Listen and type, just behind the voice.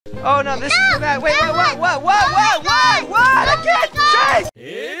Oh no, this is bad. Wait, what? I can't chase!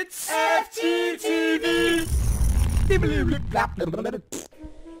 It's FTTV.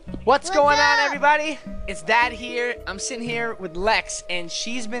 What's going on, everybody? It's Dad here. I'm sitting here with Lex, and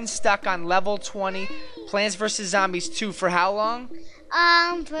she's been stuck on level 20, Plants vs. Zombies 2 for how long?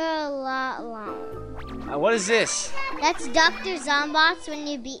 For a lot long. What is this? That's Dr. Zombots when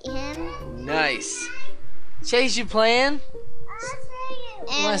you beat him. Nice. Chase, you playing?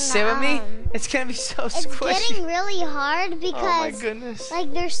 You wanna sit with me? It's gonna be so squishy. It's getting really hard because, oh my goodness,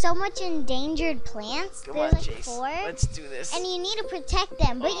 like, there's so much endangered plants. Come there's on, like Chase. 4. Let's do this. And you need to protect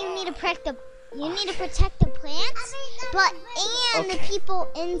them, but you need to protect the plants, but the people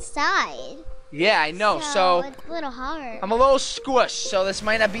inside. Yeah, I know. So it's a little hard. I'm a little squished, so this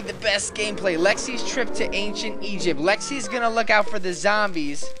might not be the best gameplay. Lexi's trip to ancient Egypt. Lexi's gonna look out for the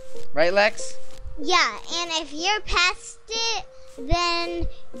zombies, right, Lex? Yeah, and if you're past it, then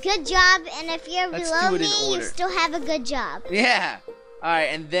good job, and if you're below me, you still have a good job. Yeah. All right,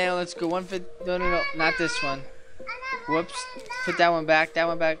 and then let's go one for no, not this one. Whoops. Put that one back. That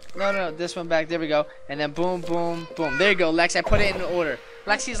one back. No, this one back. There we go. And then boom, boom, boom. There you go, Lex. I put it in order.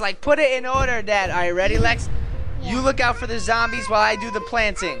 Lexi's like, put it in order, Dad. All right, ready, Lex? Yeah. You look out for the zombies while I do the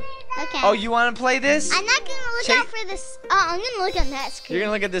planting. Okay. Oh, you want to play this? I'm not gonna look out for this. I'm gonna look on that screen. You're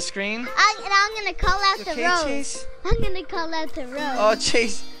gonna look at the screen? I'm gonna call out the rows. Chase? I'm gonna call out the rows. Oh,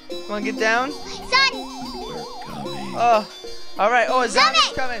 Chase, wanna get down? Son! Oh, all right. Oh, a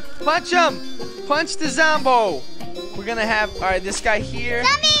zombie's coming. Punch him! Punch the zombo. We're gonna have, all right, this guy here.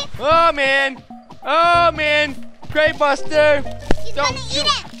 Zombie! Oh man! Oh man! Great Buster! He's gonna eat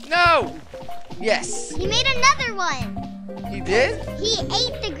it! No! Yes. He made another one. He did? He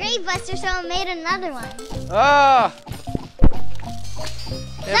ate the Grave Buster, so it made another one. Oh!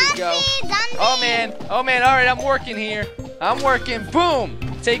 There we go. Zombie! Oh man! Oh man! All right, I'm working here. I'm working. Boom!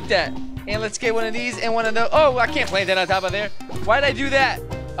 Take that. And let's get one of these and one of those. Oh, I can't plant that on top of there. Why'd I do that?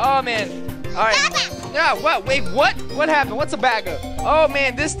 Oh man! All right. Yeah. What? Wait. What? What happened? What's a bagger? Oh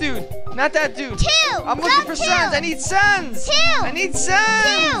man! This dude. Not that dude. 2! I'm looking for sons. I need sons. 2! I need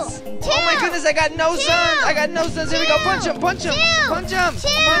sons. 2! Oh my goodness, I got no sons. I got no sons. Here we go. Punch him. Punch him. Punch him.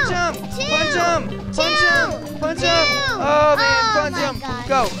 Punch him. Punch him. Punch him. Punch him. Oh man, punch him.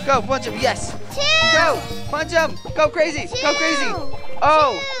 Go. Punch him. Yes. 2! Go. Punch him. Go crazy. Go crazy.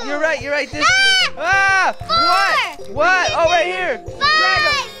 Oh, you're right. This dude. Ah! 4! What? Oh, right here. 5! Drag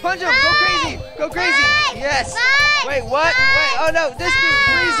him. Punch him. Go crazy. Go crazy. Yes. 5! Wait, what? Wait. Oh no, this dude.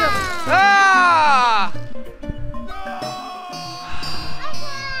 Freeze him. Ah!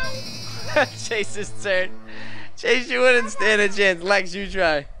 Chase's turn. Chase, you wouldn't stand a chance. Lex, you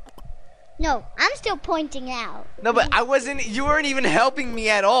try. No, I'm still pointing out. No, but I wasn't. You weren't even helping me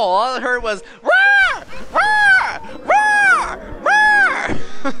at all. All I heard was roar, roar, roar, roar.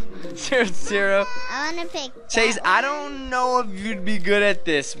 0-0. I wanna pick. Chase, I don't know if you'd be good at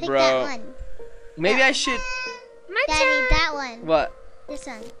this, pick bro. That one. Maybe I should. Daddy, that one. What? This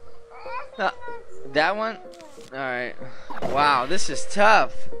one. That one? All right. Wow, this is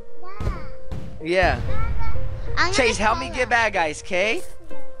tough. Yeah. Chase, help me get bad guys, okay?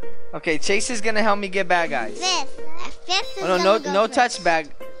 Okay, Chase is gonna help me get bad guys. 5th. 5th is no touch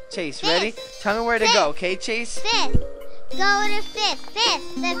bag. Chase, ready? Tell me where to go, okay, Chase? 5th. Go to 5th.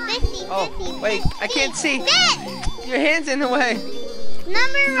 5th. The 50. Oh, 50. wait, I can't see. 5th. Your hand's in the way.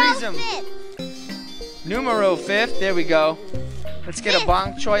 Numero 5th. Numero 5th. There we go. Let's get a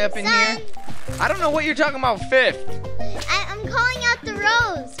bong choy up in here. I don't know what you're talking about. 5th. I'm calling out the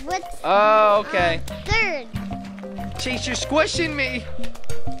rows. What's? Oh, okay. 3rd. Chase, you're squishing me.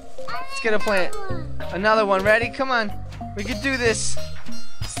 Let's get a plant. Another one. Ready? Come on. We can do this.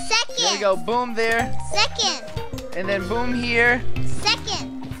 2nd. There we go. Boom there. 2nd. And then boom here. 2nd.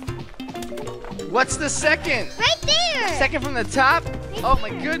 What's the 2nd? Right there. 2nd from the top? Oh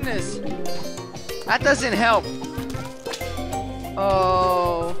my goodness. That doesn't help.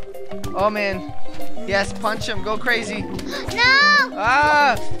 Oh. Oh man. Yes, punch him. Go crazy. No.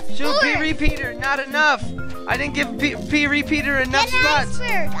 Ah. Shoot, P repeater. Not enough. I didn't give P repeater enough spots.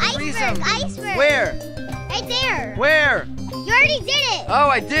 Iceberg. Where? Right there. Where? You already did it. Oh,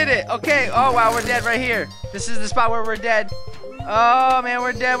 I did it. Okay. Oh wow, we're dead right here. This is the spot where we're dead. Oh man,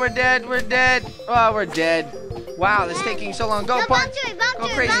 we're dead. Oh, we're dead. Wow, this is taking so long. Go, punch. Go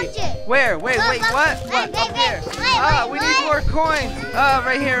crazy. Where? Wait, what? What? Up there. Ah, we need more coins. Oh,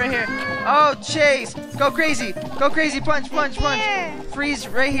 right here. Oh, Chase. Go crazy. Punch. Freeze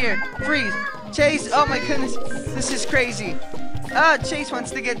right here. Freeze. Chase. Oh my goodness. This is crazy. Ah, Chase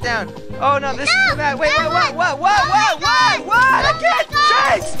wants to get down. Oh no, this is bad. Wait, what? I can't.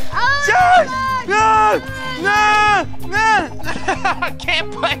 Chase. Chase. No. I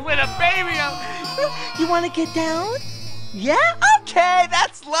can't play with a baby. You want to get down? Yeah? Okay,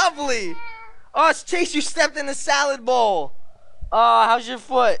 that's lovely. Oh, Chase, you stepped in the salad bowl. Oh, how's your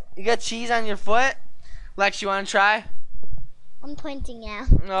foot? You got cheese on your foot? Lex, you want to try? I'm pointing out.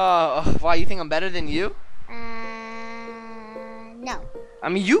 Oh, why, you think I'm better than you? No. I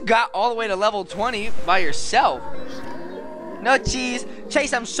mean, you got all the way to level 20 by yourself. No cheese.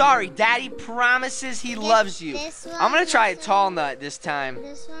 Chase, I'm sorry. Daddy promises he loves you. I'm going to try a tall nut this time.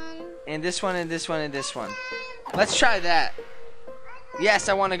 This one. And this one, and this one, and this one. Let's try that. Yes,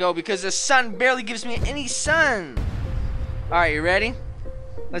 I want to go because the sun barely gives me any sun. All right, you ready?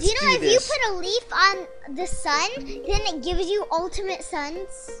 Let's do this. You know, if you put a leaf on the sun, then it gives you ultimate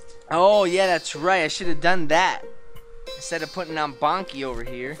suns. Oh, yeah, that's right. I should have done that. Instead of putting on Bonky over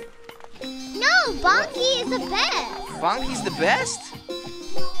here. No, Bonky is the best. Bonky's the best?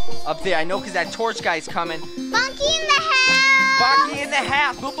 Up there, I know because that torch guy's coming. Bonky in the house. Bonky in the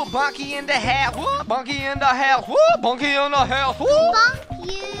house. Whoop, Bonky in the house. Whoop, Bonky in the house. Whoop, Bonky in the house. Whoop. Bonk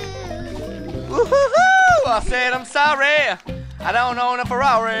you. Woo-hoo-hoo. I said I'm sorry. I don't own a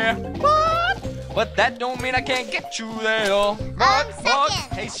Ferrari. But that don't mean I can't get you there. Second.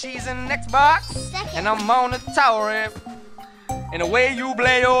 Hey, she's in the next box. Second. And I'm on the tower. And the way you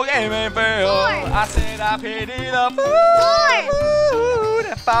play your game ain't fair. I said I paid it up. I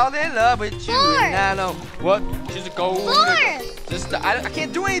fall in love with you. And I know what she's a gold. I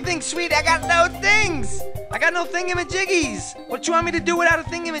can't do anything, sweetie. I got no things. I got no thingamajiggies. What you want me to do without a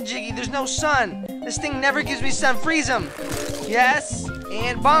thingamajiggy? There's no sun. This thing never gives me sun. Freeze them. Yes.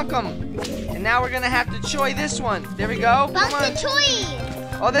 And bonk them. And now we're going to have to choy this one. There we go. Bonk the choy.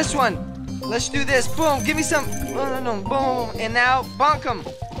 Oh, this one. Let's do this. Boom. Give me some. No. Boom. And now bonk them.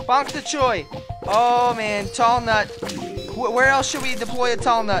 Bonk the choy. Oh, man. Tall nut. Where else should we deploy a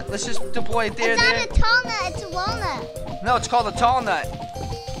tall nut? Let's just deploy it there. It's not a tall nut. It's a walnut. No, it's called a tall nut.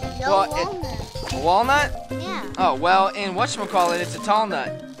 No, walnut. A walnut? Yeah. Oh, well, in whatchamacallit, it's a tall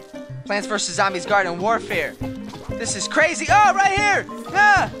nut. Plants vs. Zombies Garden Warfare. This is crazy. Oh, right here.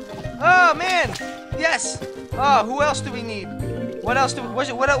 Ah. Oh, man. Yes. Oh, who else do we need? What else do we, what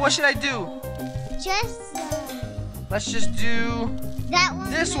should I do? Let's just do that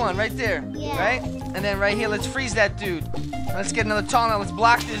one. This one right there. Yeah. Right? And then right here, let's freeze that dude. Let's get another tall nut. Let's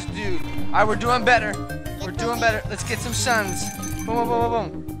block this dude. All right, we're doing better. We're doing better. Let's get some suns. Boom, boom, boom,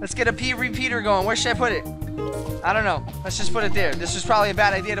 boom. Let's get a P repeater going. Where should I put it? I don't know. Let's just put it there. This was probably a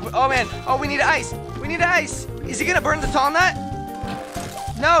bad idea to put. Oh, man. Oh, we need ice. We need ice. Is he going to burn the tall nut?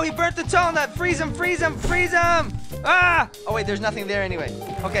 No, he burnt the tall nut. Freeze him, freeze him, freeze him. Ah! Oh, wait, there's nothing there anyway.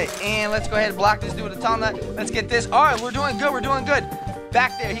 Okay, and let's go ahead and block this dude with a tall nut. Let's get this. All right, we're doing good. We're doing good.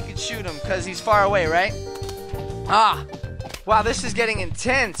 Back there, he could shoot him because he's far away, right? Ah. Wow, this is getting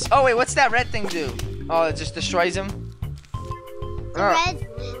intense. Oh, wait, what's that red thing do? Oh, it just destroys him? Red,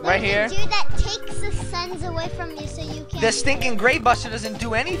 right here. Dude that takes the suns away from you so you can. The stinking Gray Buster doesn't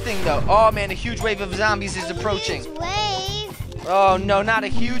do anything though. Oh man, a huge wave of zombies is approaching. Huge wave. Oh no, not a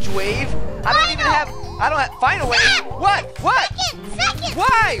huge wave. I don't have final wave. What? Second.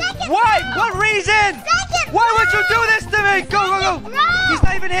 Why? Second. Why? What reason? Second. Why would you do this to me? Go. Run. He's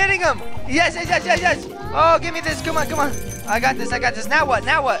not even hitting him. Yes. Oh, give me this. Come on. I got this. Now what?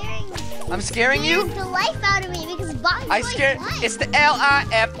 I'm scaring you? The life out of me because Bonky I scared. It's the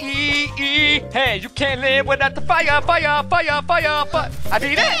L-I-F-E-E. Hey, you can't live without the fire. I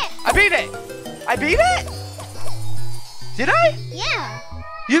beat it. Did I? Yeah.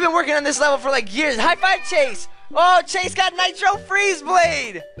 You've been working on this level for like years. High five, Chase. Oh, Chase got Nitro Freeze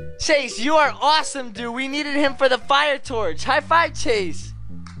Blade. Chase, you are awesome, dude. We needed him for the fire torch. High five, Chase.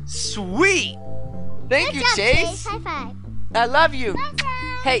 Sweet. Thank you, Chase. High five. I love you. High five.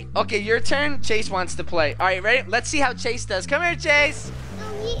 Hey, okay, your turn. Chase wants to play. All right, ready? Let's see how Chase does. Come here, Chase.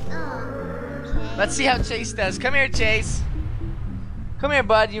 Okay. Let's see how Chase does. Come here, Chase. Come here,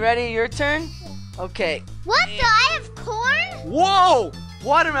 bud. You ready? Your turn? Okay. What? Do I have corn? Whoa!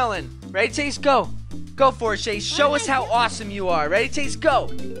 Watermelon. Ready, Chase? Go. Go for it, Chase. Show us how awesome you are. Ready, Chase? Go.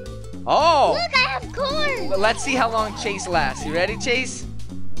 Oh. Look, I have corn. But let's see how long Chase lasts. You ready, Chase?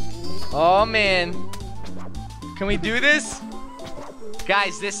 Oh, man. Can we do this?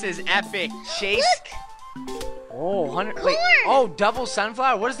 Guys, this is epic. Chase. Look. Oh, 100. Corn. Wait. Oh, double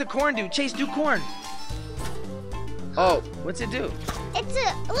sunflower. What does the corn do? Chase, do corn. Oh, what's it do? It's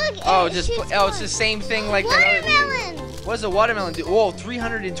a look. Oh, it's the same thing like watermelon. What does the watermelon do? Oh,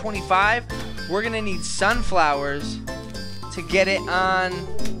 325. We're gonna need sunflowers to get it on.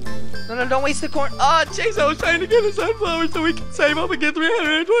 No, don't waste the corn. Oh, Chase, I was trying to get a sunflower so we can save up and get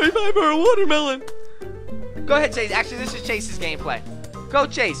 325 for a watermelon. Go ahead, Chase. Actually, this is Chase's gameplay. Go,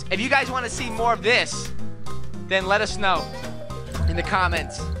 Chase. If you guys want to see more of this, then let us know in the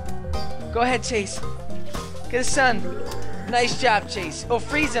comments. Go ahead, Chase. Get his son. Nice job, Chase. Oh,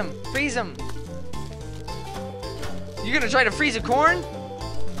 freeze him. Freeze him. You're gonna try to freeze a corn?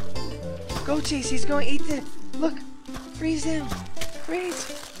 Go, Chase. He's going to eat the... Look. Freeze him. Freeze.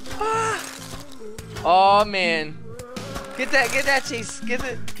 Ah. Oh, man. Get that, Chase. Get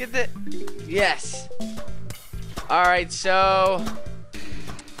the... Yes. All right, so...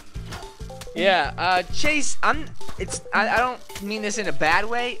 Yeah, Chase, I don't mean this in a bad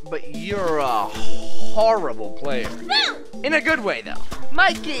way, but you're a horrible player. No! In a good way, though.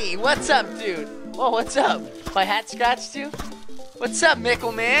 Mikey, what's up, dude? Oh, what's up? My hat scratched too? What's up,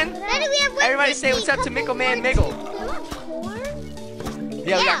 Mickle Man? Daddy, we have Everybody say what's up to Mickle Man Miggle. Corn?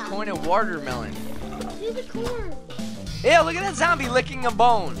 Yeah, we got corn and watermelon. Do the corn. Yeah, look at that zombie licking a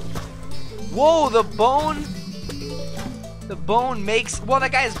bone. Whoa, the bone makes, well,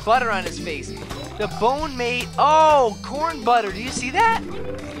 that guy has butter on his face. The bone made, oh, corn butter. Do you see that?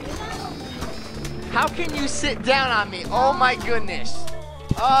 How can you sit down on me? Oh my goodness.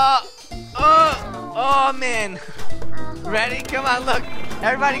 Oh man. Ready? Come on, look.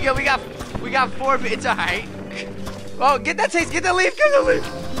 Everybody go. We got 4 bits. All right. Oh, get that taste. Get the leaf. Get the leaf.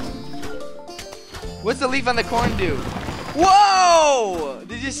 What's the leaf on the corn do? Whoa!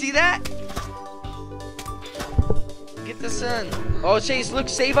 Did you see that? Get the sun. Oh, Chase, look,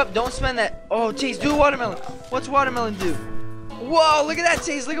 save up. Don't spend that. Oh, Chase, do watermelon. What's watermelon do? Whoa, look at that,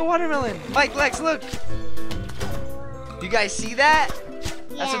 Chase. Look at watermelon. Mike, Lex, look. You guys see that?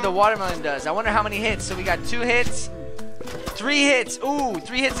 Yeah. That's what the watermelon does. I wonder how many hits. So we got 2 hits, 3 hits. Ooh,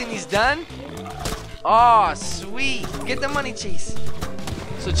 3 hits and he's done. Oh, sweet. Get the money, Chase.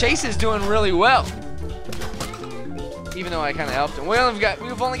 So Chase is doing really well. Even though I kind of helped him.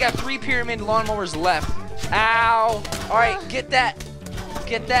 We've only got 3 pyramid lawnmowers left. Ow! All right, get that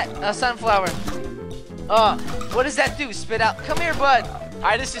sunflower. What does that do? Spit out. Come here, bud. All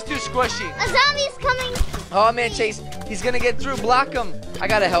right, this is too squishy. A zombie's coming. Oh man, Chase, he's gonna get through. Block him. I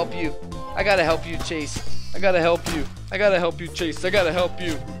gotta help you. I gotta help you, Chase. I gotta help you. I gotta help you, Chase. I gotta help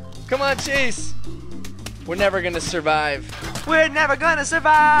you. Come on, Chase. We're never gonna survive. We're never gonna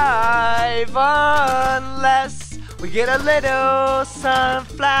survive unless we get a little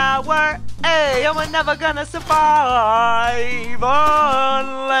sunflower. Hey, and we're never gonna survive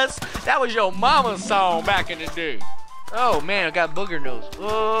unless... That was your mama's song back in the day. Oh man, I got booger nose.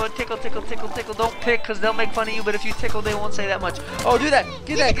 Oh, tickle, tickle, tickle, tickle. Don't pick, because they'll make fun of you, but if you tickle, they won't say that much. Oh, do that.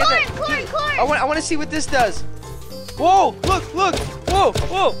 Get that, get that. Corn. I want to see what this does. Whoa, look. Whoa.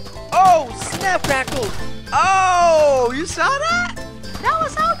 Oh, snap crackles. Oh, you saw that? That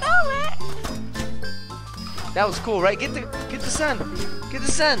was so cool, man. That was cool, right? Get the sun. Get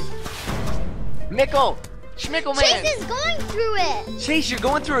the sun. Schmickle man. Chase is going through it. Chase, you're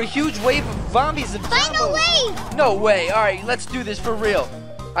going through a huge wave of zombies. Final wave. No way. All right, let's do this for real.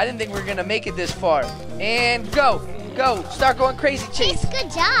 I didn't think we were gonna make it this far. And go. Start going crazy, Chase. Good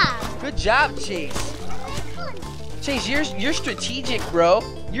job. Good job, Chase. Chase, you're strategic, bro.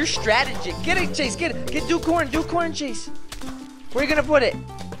 You're strategic. Get it, Chase. Get it. Do corn, Chase. Where are you gonna put it?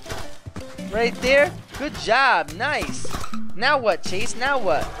 Right there. Good job. Nice. Now what, Chase? Now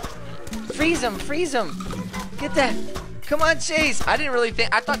what? Freeze him. Get that. Come on, Chase. I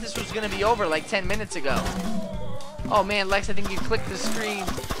thought this was gonna be over like 10 minutes ago. Oh man, Lex, I think you clicked the screen.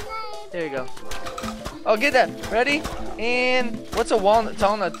 There you go. Oh, get that. Ready? And what's a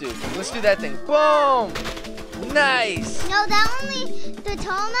tall nut do? Let's do that thing. Boom. Nice. No, the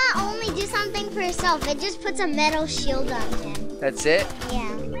tall nut only do something for itself. It just puts a metal shield on him. That's it?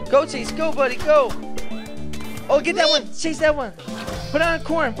 Yeah. Go, Chase. Go, buddy. Go. Oh, get that one. Chase that one. Put on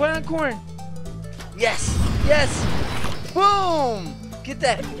corn. Yes. Boom. Get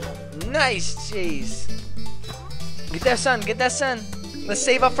that. Nice, Chase. Get that sun. Let's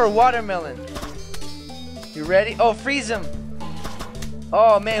save up for watermelon. You ready? Oh, freeze him.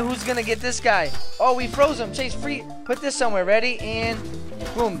 Oh, man, who's going to get this guy? Oh, we froze him. Chase, put this somewhere. Ready? And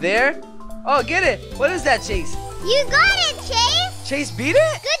boom, there. Oh, get it. What is that, Chase? You got it, Chase. Chase beat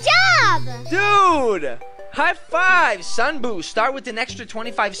it? Good job. Dude. High five. Sun boost. Start with an extra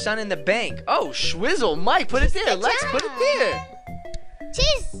 25 sun in the bank. Oh, schwizzle. Mike, put it there. Let's put it there.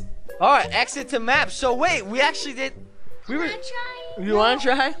 Chase. All right, exit to map. So, wait, we actually did. You want to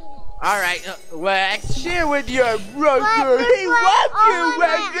try? All right, Lex, share with your brother. He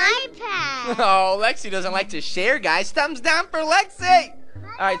wants you, iPad. Oh, Lexi doesn't like to share, guys. Thumbs down for Lexi.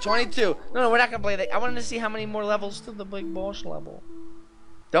 All right, 22. No, we're not going to play that. I wanted to see how many more levels to the big boss level.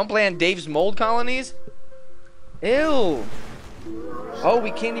 Don't play on Dave's mold colonies. Ew. Oh, we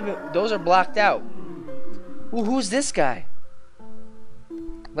can't even. Those are blocked out. Ooh, who's this guy?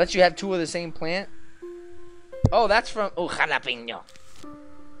 Lets you have 2 of the same plant. Oh, that's from jalapeno.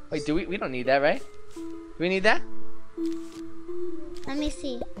 Wait, we don't need that, right? Do we need that? Let me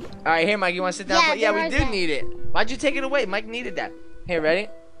see. All right, here, Mike. You want to sit down? Yeah, we do need it. Why'd you take it away? Mike needed that. Here, ready?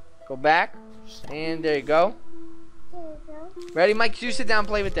 Go back. And there you go. Ready, Mike? You sit down and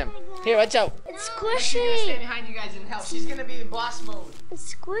play with them. Here, watch out. It's She's gonna stand squishy. behind you guys and help. She's gonna be the boss mode.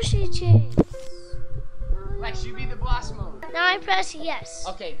 It's squishy, Chase. Lex, you be the boss mode. Now I press yes.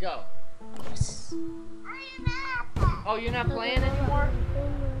 Okay, go. Oh, you're not playing anymore?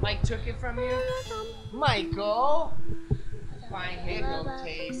 Mike took it from you? Michael! Fine, here go,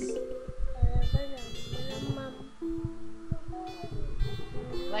 Taste.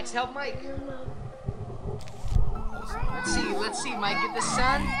 Lex, help Mike. Let's see, Mike. Get the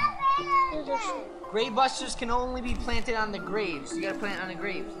sun. Grave busters can only be planted on the graves. You gotta plant it on the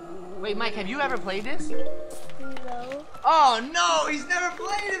graves. Wait, Mike, have you ever played this? No. Oh no, he's never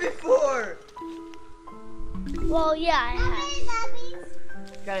played it before! Well, yeah, I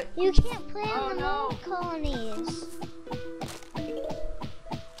have. Got it. You can't play on the no. moon colonies.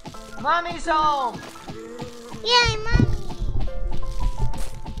 Mommy's home! Yay, Mommy!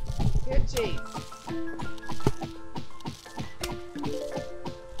 Here, Chase.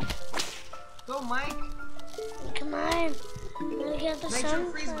 Go, Mike. Come on. Let me get the Make sun.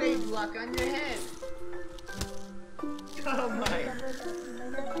 some freeze bait block on your head. Go, Mike.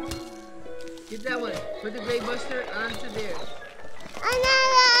 Get that one. Put the grave buster onto there. I'm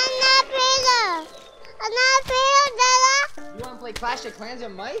not Peter. I'm not Peter, Dada. You want to play Clash of Clans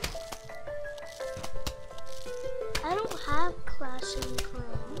with Mike? I don't have Clash of Clans.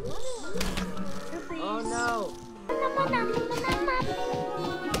 Oh no.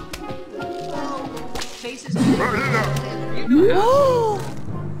 Chase is you know how.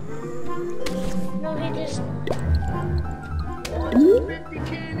 No, he just. 50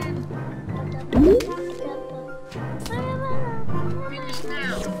 cannon. Finish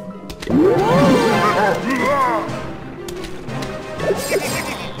now. Oh,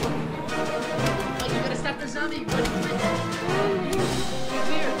 you gotta stop the zombie. Here,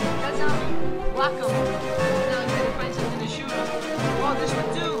 that zombie. Block him. Now you gotta find something to shoot him. Oh, this one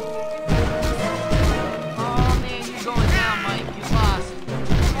too. Oh man, you're going down, Mike. You lost.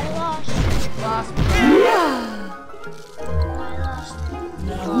 I lost. You lost. I lost.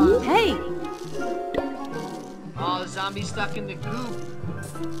 Hey! Oh, the zombie's stuck in the goop.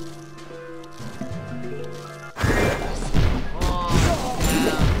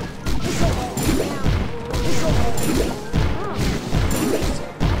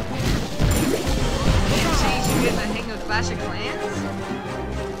 Clash of Clans?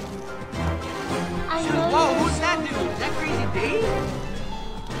 Whoa, who's that dude? Is that Crazy Dave?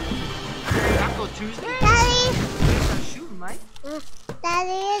 Taco Tuesday? Daddy! Start shooting, Mike.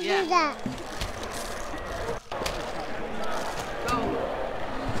 Daddy, do that. Go.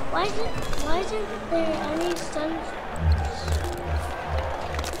 Why isn't there any sunflowers?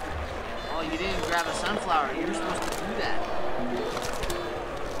 Oh, you didn't grab a sunflower. You were supposed to do that.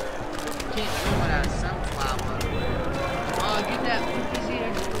 You can't do it without a sunflower. Oh, get that. He's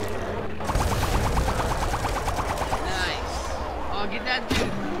here. Nice. Oh, get that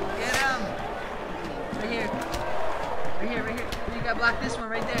dude. Get him. Right here. Right here, right here. You gotta block this one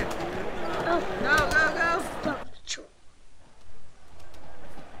right there. Oh. Go, go, go. Don't.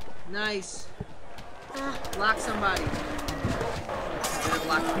 Nice. Block somebody. Gotta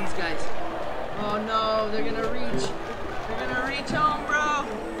block these guys. Oh no, they're gonna reach. They're gonna reach home, bro.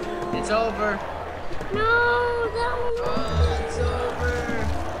 It's over. No, that one. Oh, it's over.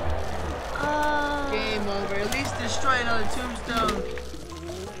 Game over. At least destroy another tombstone.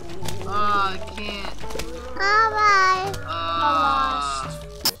 Oh, I can't. Bye-bye. Oh,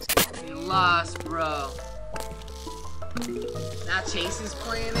 you lost, bro. Now Chase is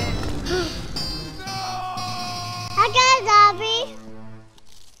playing it. I got a zombie.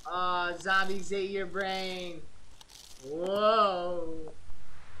 Oh, zombies ate your brain. Whoa.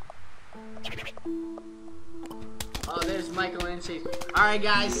 Oh, there's Michael and Chase. Alright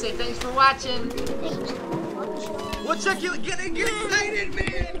guys, say thanks for watching. What's up? Get excited,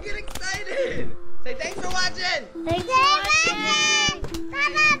 man. Get excited. Say thanks for watching. Thanks for watching.